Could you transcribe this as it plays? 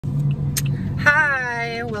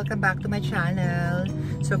there! Welcome back to my channel.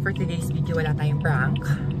 So for today's video, wala tayong prank.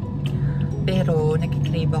 Pero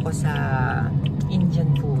nagkikrave ako sa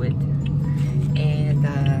Indian food. And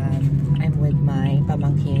I'm with my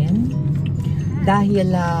pamangkin.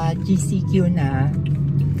 Dahil GCQ na,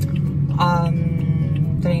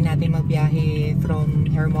 try natin magbiyahe from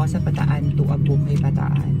Hermosa Bataan to Abukay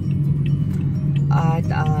Bataan. At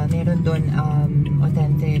meron doon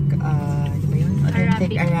authentic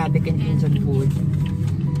Arabic and Indian food.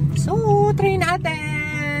 So, try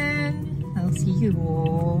natin! I'll see you.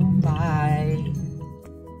 Bye!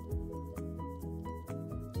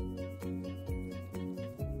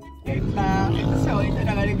 So, ito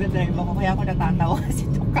na nga nagdadrive ako, kaya ako natatawa kasi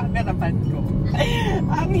itong cameraman ko.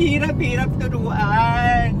 Ang hirap-hirap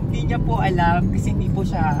turuan. Hindi niya po alam kasi hindi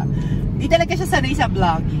talaga siya sanay sa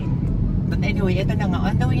vlogging. But anyway, ito na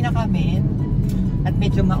nga, on the way na kami. At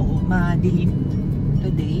medyo madilim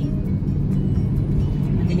today.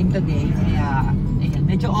 Kaya, ayan,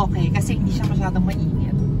 medyo okay kasi hindi siya masyadong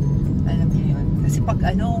mainit. Alam niyo yun. Kasi pag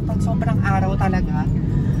sobrang araw talaga,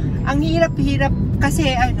 ang hirap-hirap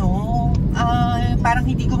kasi parang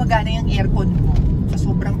hindi gumagana yung aircon ko.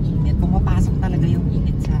 Sa sobrang init, pumapasok talaga yung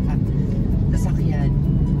init sa sasakyan.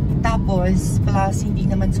 Tapos, plus hindi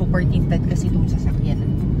naman super tinted kasi itong sasakyan.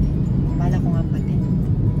 Bala ko nga pati.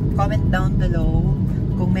 Comment down below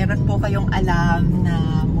kung meron po kayong alam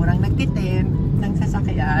na murang nagtitint ng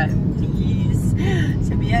sasakyan. Please,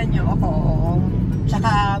 sabihan nyo ako.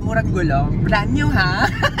 Tsaka murang gulong. Brand new ha?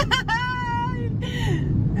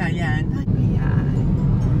 Ayan.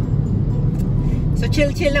 So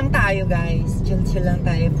chill-chill lang tayo guys. Chill-chill lang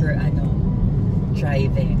tayo for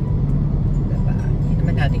driving. Diba? Hindi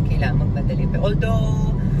naman natin kailangan magmadali.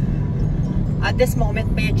 Although at this moment,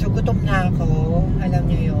 medyo gutom na ako. Alam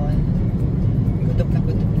nyo yun. Gutom na ako.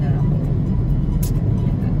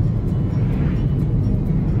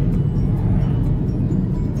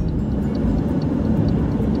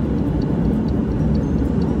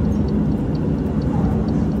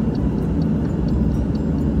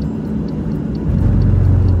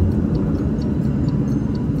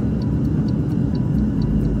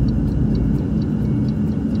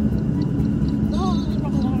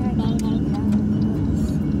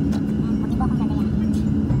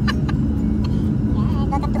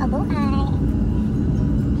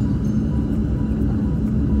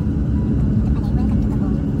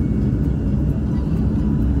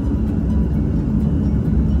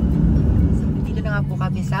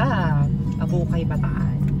 Kami sa Abukay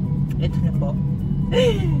Bataan. Ito na po.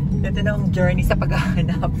 Ito na ang journey sa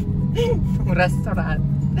paghahanap ng restaurant.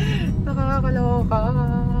 Nakakaloka.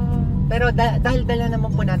 Pero dahil dala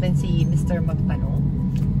naman po natin si Mr. Magtanong,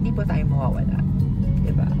 hindi po tayo mawawala.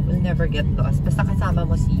 Diba? We'll never get lost. Basta kasama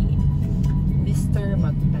mo si Mr.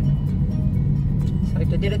 Magtanong. So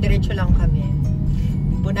ito, dire-diretso lang kami.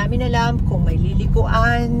 Hindi po namin alam kung may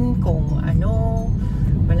lilikuan, kung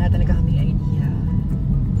wala talaga kaming idea.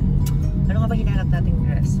 Ano nga ba hinahanap nating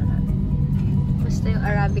restaurant? Basta yung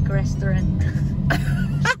Arabic restaurant.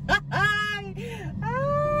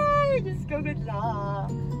 Ay! Diyos ko, good luck!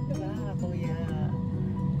 Diba, kuya?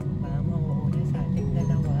 Mamuuna sa ating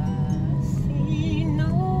dalawa. Sino?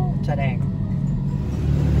 Tsareng.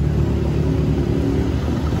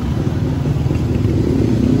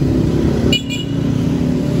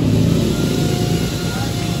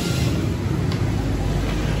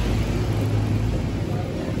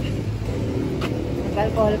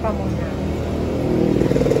 Alcohol ka muna.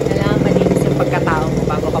 Kailangan malinis yung pagkatao mo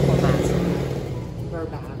bago ka pumasok. We're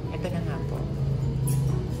back. Ito na nga po.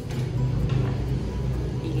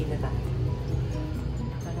 Pili na tayo.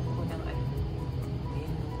 Hanap ko ng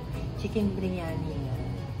chicken biryani na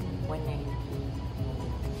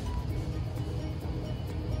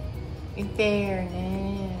 190. In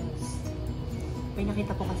fairness, may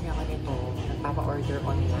nakita po kasi ako nito. Nagpapa-order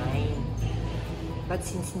online. But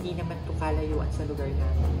since hindi naman ito kalayuan sa lugar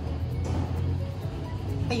namin,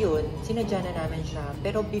 ayun, sinadya na namin siya.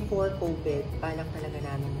 Pero before COVID, balak talaga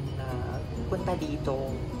namin punta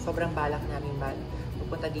dito. Sobrang balak namin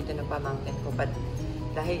pupunta dito ng pamangkin ko. But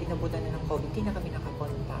dahil inabutan na ng COVID, hindi na kami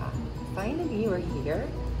nakapunta. Finally, we're here.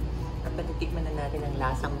 At patitikman na natin ang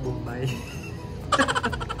lasang Bombay.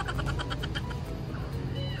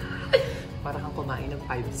 Para kang kumain ng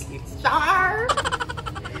 5 slips. Char!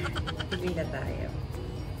 Tuloy na tayo.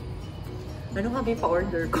 Ano nga ba yung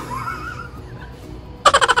pa-order ko?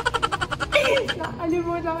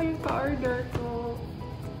 Nakalimutan ko yung pa-order ko.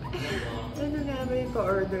 Ano nga ba yung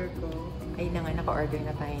pa-order ko? Ay na nga, naka-order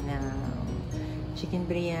na tayo ng chicken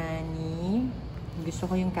biryani.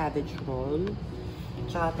 Gusto ko yung cabbage roll.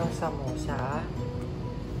 Tsaka itong samosa.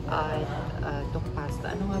 At itong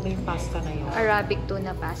pasta. Ano nga ba yung pasta na yun? Arabic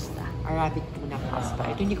tuna pasta. Arabic tuna pasta.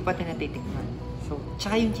 Ito hindi ko pa natitikman. So,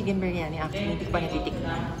 tsaka yung chicken biryani, actually hindi ko pa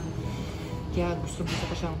natitikman. Kaya gusto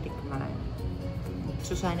ko siyang tikman.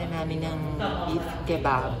 Gusto sana namin ng beef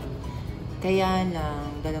kebab. Kaya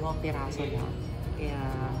lang, 2 piraso lang. Kaya,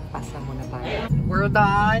 pasta muna tayo. We're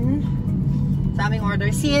done sa aming order.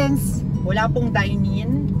 Since wala pong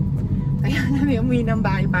dine-in, kaya namin umuwi ng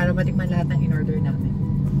bahay para matikman lahat ng in-order namin.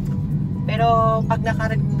 Pero pag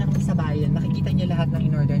nakarating na kami sa bayan, makikita niyo lahat ng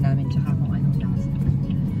in-order namin tsaka kung anong lasa.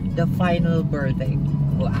 The final verdict.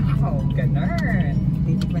 Wow! Ganun!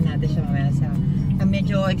 Titikman natin siya mamaya sa...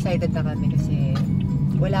 Medyo excited na kami kasi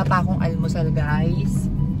wala pa akong almusal, guys.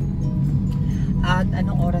 At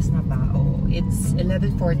anong oras na ba? Oh, it's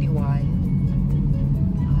 11:41.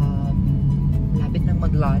 Lapit nang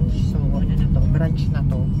mag-lunch. So, ano na to? Brunch na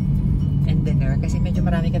to. And dinner. Kasi medyo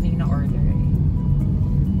marami kaming na-order eh.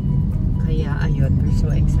 Kaya, ayun. We're so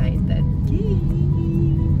excited. Yay!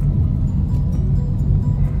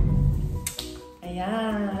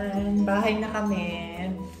 Ayan. Bahay na kami.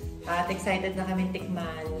 At excited na kami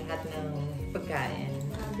tikman lahat ng pagkain.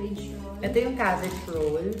 Cabbage roll. Ito yung cabbage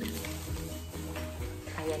roll.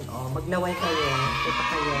 Ayan o. Maglaway kayo. Ito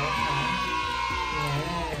kayo.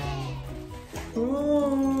 Ayan.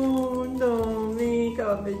 Oh, dami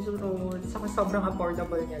cabbage roll. Saka sobrang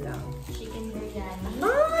affordable niya lang. Chicken biryani.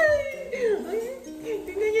 Ay!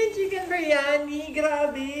 Tingnan niyo yung chicken biryani.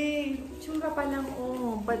 Grabe. Tsura pa lang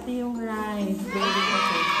oh. Pati yung rice. Very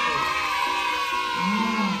tasty.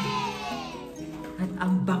 At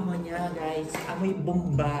ang bango niya, guys. Amoy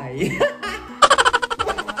Bombay.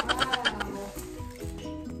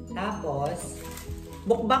 Tapos,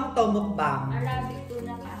 mukbang to, mukbang. Arabic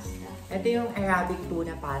tuna pasta. Ito yung Arabic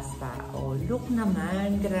tuna pasta. Oh, look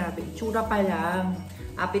naman. Grabe. Itsura pa lang.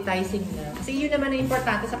 Appetizing na. Kasi yun naman ang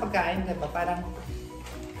importante sa pagkain, diba? Parang,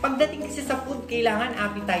 pagdating kasi sa food, kailangan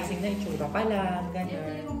appetizing na. Itsura pa lang.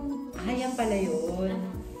 Ganyan. Ah, yan pala yun.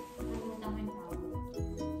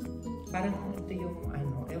 Parang ito yung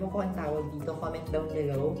ano. Ewan ko ang tawag dito. Comment down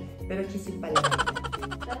below. Pero cheesy pala natin.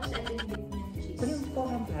 Tapos ito yung big na cheese. Kunin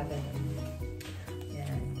ko ang plata na.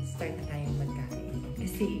 Yan. Start na tayong magkain.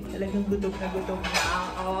 Kasi talagang gutom na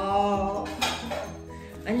ako.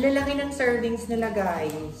 Ang lalaki ng servings nila,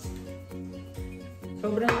 guys.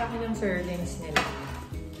 Sobrang laki ng servings nila.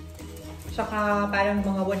 Tsaka parang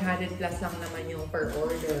mga 100 plus lang naman yung per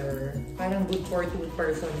order. Parang good for 2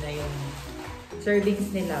 person na yung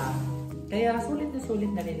servings nila. Kaya sulit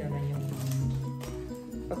na rin naman yung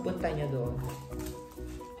pagpunta nyo doon.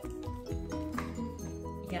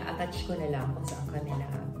 I-attach ko na lang kung saan kanila.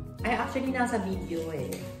 Ay, actually, nasa video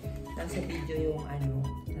eh. Nasa video yung ano.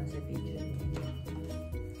 Nasa video yung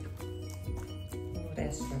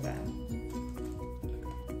restaurant.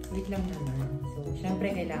 Wait lang naman. So,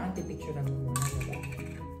 syempre, kailangan pipicturean mo muna. Diba?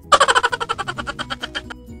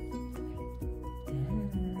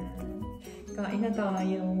 Kain na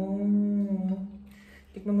tayo.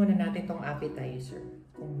 Tikman muna natin tong appetizer.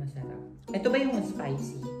 Kung masarap. Ito ba yung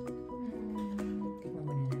spicy? Tikman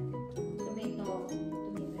muna natin. Tomato.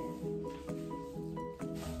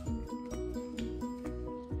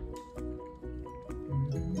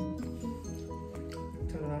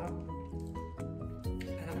 Sarap.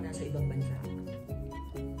 Parang nasa ibang bansa.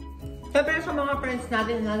 Siyempre sa mga friends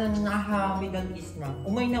natin na nasa Middle East na,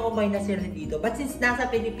 umay na sila dito. But since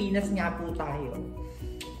nasa Pilipinas nga po tayo,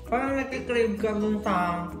 parang nakikrave ka dun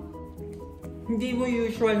sa hindi mo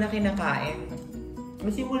usual na kinakain.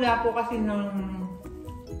 Simula po kasi ng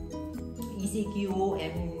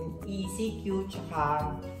ECQ,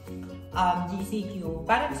 tsaka GCQ.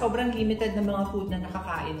 Parang sobrang limited na mga food na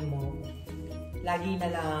nakakain mo. Lagi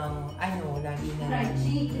na lang, lagi na lang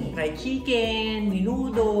fried chicken,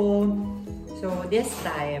 menudo. So, this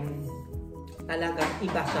time, talagang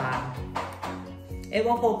iba siya.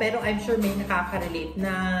 Ewan ko, pero I'm sure may nakaka-relate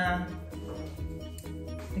na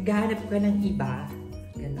naghahanap ka ng iba.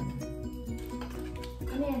 Ganun.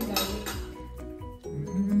 Ano yan, garlic?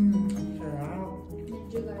 Ang sarap.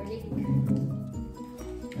 Medyo garlic.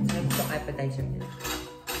 Ang sarap itong appetizer nila.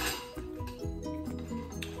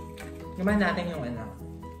 Naman natin yung ano.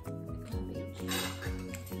 Cabbage.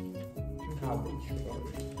 Yung cabbage roll.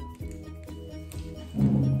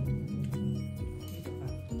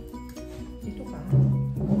 Dito ka.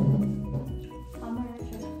 Tama na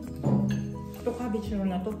siya. Ito cabbage roll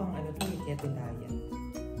na to, pang ano to, keto diet.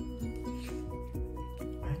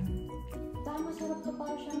 Tama, sarap to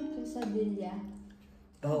para siyang quesadilla.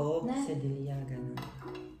 Oo, Na? quesadilla, gano'n.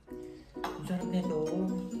 Ang sarap nito.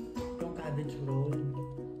 Itong cabbage roll.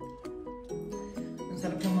 Ang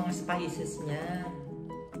sarap ng mga spices niya.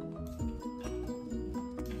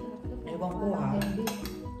 Ewan ko ha.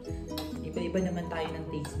 Iba-iba naman tayo ng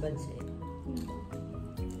taste buds eh.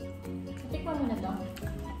 Tikman mo na to.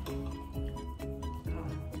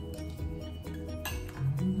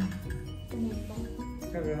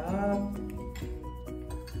 Sarap.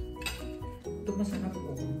 Ito masarap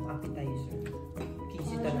po. Appetizer.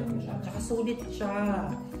 Cheesy talaga siya. Tsaka sulit siya.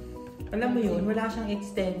 Alam mo yun, wala siyang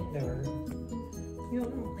extender.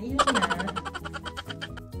 Yun na.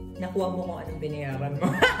 Nakuha mo kung anong binayaran mo.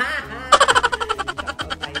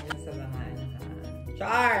 Tsaka tayo dun sa mga ano ha.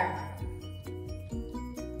 Char!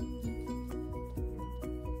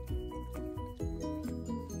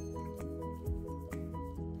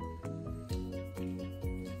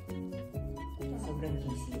 Sobrang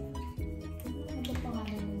cheesy. Ito pa nga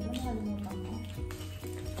naman. Nakalimutan ko.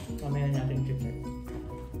 Mamaya natin check.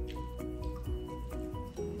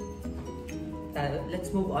 Let's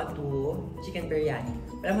move on to chicken biryani.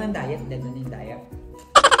 Wala mo ng diet, ganun yung diet.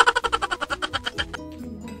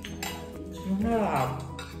 Masarap.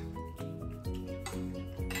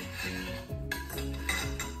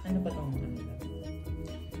 Ano ba itong ano?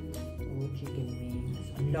 Oh, chicken wings.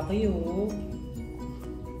 Ang laki oh.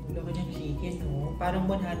 Ang laki ng chicken oh. Parang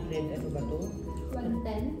 100, ano ba to?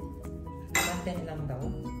 110? 110 lang daw.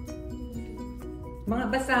 Mga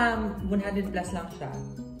basta 100 plus lang siya.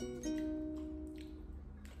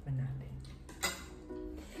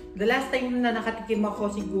 The last time na nakatikim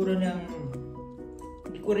ako siguro ng,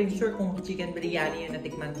 hindi ko rin sure kung chicken biryani yung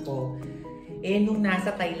natikman ko. Eh, nung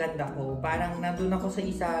nasa Thailand ako, parang nandun ako sa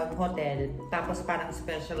isang hotel, tapos parang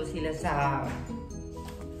special sila sa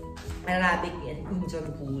Arabic and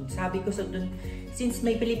Indian food. Sabi ko sa dun, since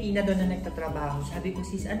may Pilipina doon na nagtatrabaho, sabi ko,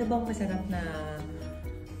 sis, ano bang masarap na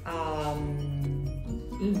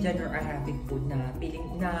Indian or Arabic food na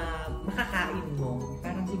piling na makakain mo?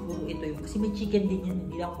 Parang siguro ito yung, kasi may chicken din yun,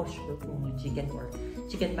 hindi lang ko sure kung chicken or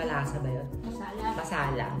chicken palasa ba yun? Masala.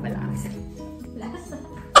 Masala, malasa. Lasa.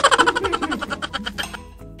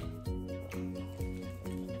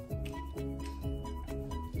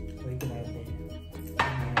 Uy, grabe.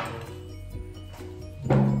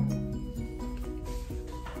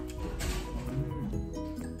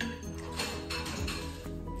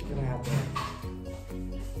 Grabe.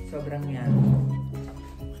 Sobrang yan.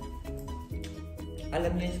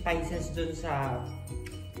 Alam niyo yung spices dun sa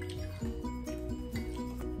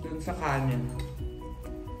kanin.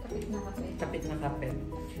 Kapit na kapit. Kapit na kapit.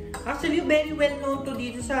 Actually, very well known to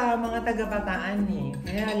dito sa mga taga-Bataan eh.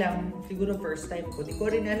 Kaya lang, siguro first time ko. Di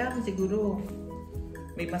ko rin alam, siguro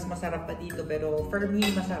may mas masarap pa dito. Pero for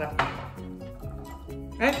me, masarap pa.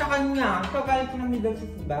 Ay, sa kanya. Ito galit ng middle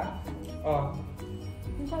seat ba? Oh.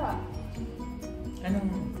 Ang sarap.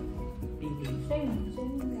 Anong pili? Same.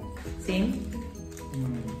 Same?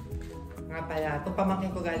 Nga pala, itong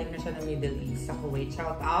pamangkin ko galing na siya ng Middle East sa Kuwait.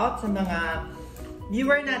 Shout out sa mga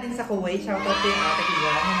viewer natin sa Kuwait. Shout out to yung ate ko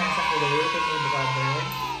dyan na nasa Kuwait at yung brother.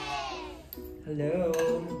 Hello!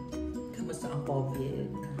 Kamusta ang COVID?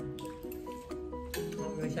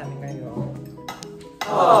 Mamaya siya kayo.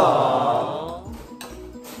 Aww!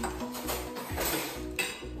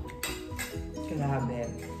 Grabe.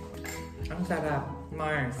 Ang sarap.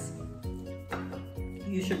 Mars.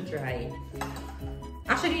 You should try.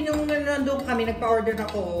 Actually, nung nandun kami, nagpa-order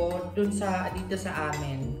ako dun sa, dito sa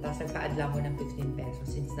amin. Tapos nagpa-add lang ko ng 15 pesos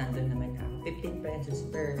since nandun naman ako. 15 pesos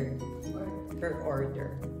per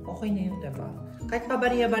order. Okay na yun, diba? Kahit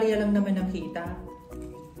pabariya-bariya lang naman ang kita.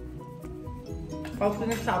 Pag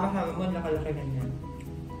nagsama-sama mo, nakalaki na yan.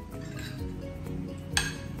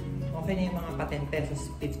 Okay na yung mga pa 10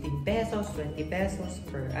 pesos, 15 pesos, 20 pesos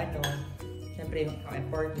per ano. Siyempre yung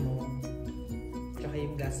effort mo. Tsaka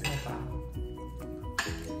yung gas mo pa.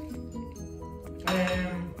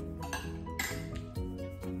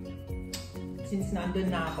 Since nandun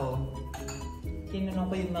na ako, tinanong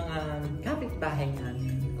ko yung mga kapitbahay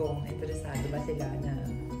namin kung interesado ba sila na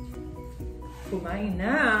kumain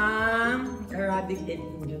ng Arabic and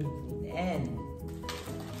Indian food. And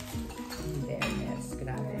fairness,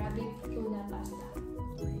 grabe. Arabic tuna pasta.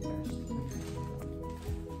 Oh my gosh.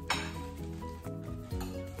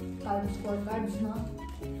 Carbs for carbs, no?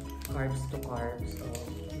 Carbs to carbs. So,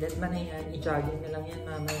 dead man na yan. I-jogging na lang yan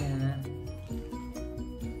mamaya.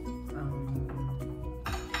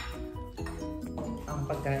 Ang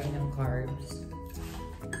pagkain ng carbs.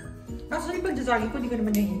 Actually, pag jogging ko, hindi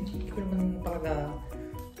ko naman talaga,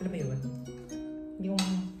 alam mo yun, yung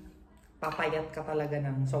papayat ka talaga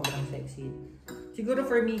ng sobrang sexy. Siguro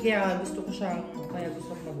for me, kaya gusto ko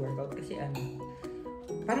mag-workout kasi ano,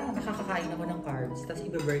 parang nakakakain ako ng carbs, tapos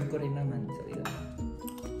i-burn ko rin naman. So, yun.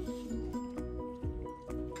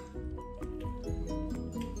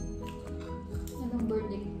 Anong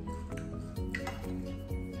verdict?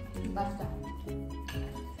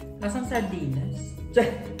 Lasang sardinas.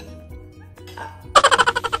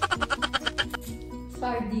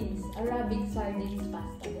 Sardines. Arabic sardines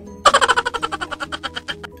pasta.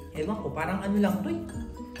 Ewan ko, parang ano lang to eh.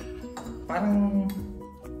 Parang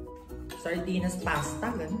sardinas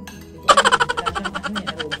pasta, gano'n. Wala siyang ano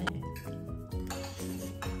eh, aroma eh.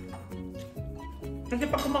 Kasi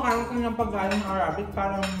pag kumakain ko ng pagkain Arabic,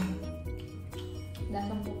 parang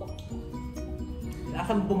Lasang putok.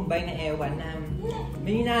 lasang Bombay na ewan na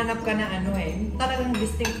may hinahanap ka na ano eh. Talagang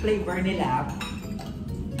distinct flavor nila.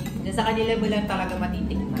 Na sa kanila mo lang talaga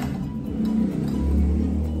matitikman.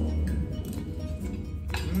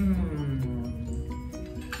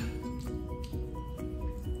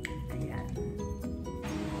 Ayan.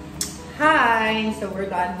 Hi! So we're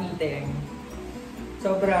done eating.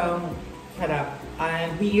 Sobrang sarap.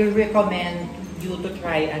 We recommend you to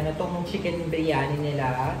try tong chicken biryani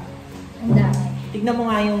nila. Ang dami. Tignan mo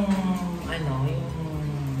nga yung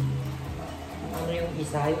yung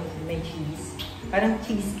isa, yung may cheese. Parang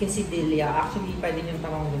cheese quesadilla. Actually, pwede nyo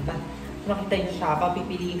tamang gunta. So, nakita nyo siya,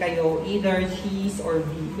 papipili kayo either cheese or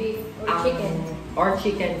beef. Or chicken. Or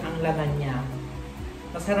chicken ang laman niya.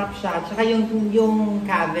 Masarap siya. Tsaka yung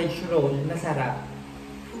cabbage roll, masarap.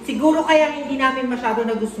 Siguro kaya hindi namin masyado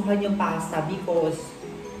nagustuhan yung pasta because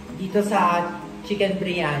dito sa chicken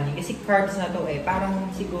biryani, kasi carbs na to eh, parang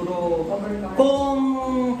siguro kung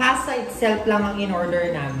pasta itself lang ang in-order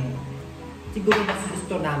namin, siguro mas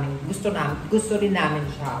gusto rin namin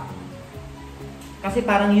siya. Kasi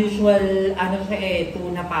parang usual, siya eh,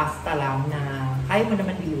 tuna pasta lang na kaya mo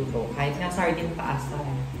naman iluto. Kahit na sardine pasta,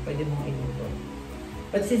 pwede mong iluto.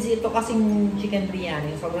 But since ito kasing chicken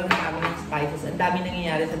biryani, sobrang dami ng spices, ang dami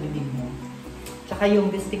nangyayari sa bibig mo. Tsaka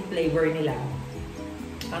yung distinct flavor nila,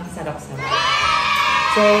 ang sarap-sarap.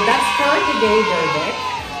 So, that's for today, Berdek.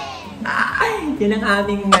 Yun ang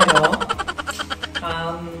aming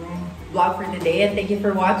vlog for today. And thank you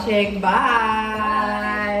for watching. Bye!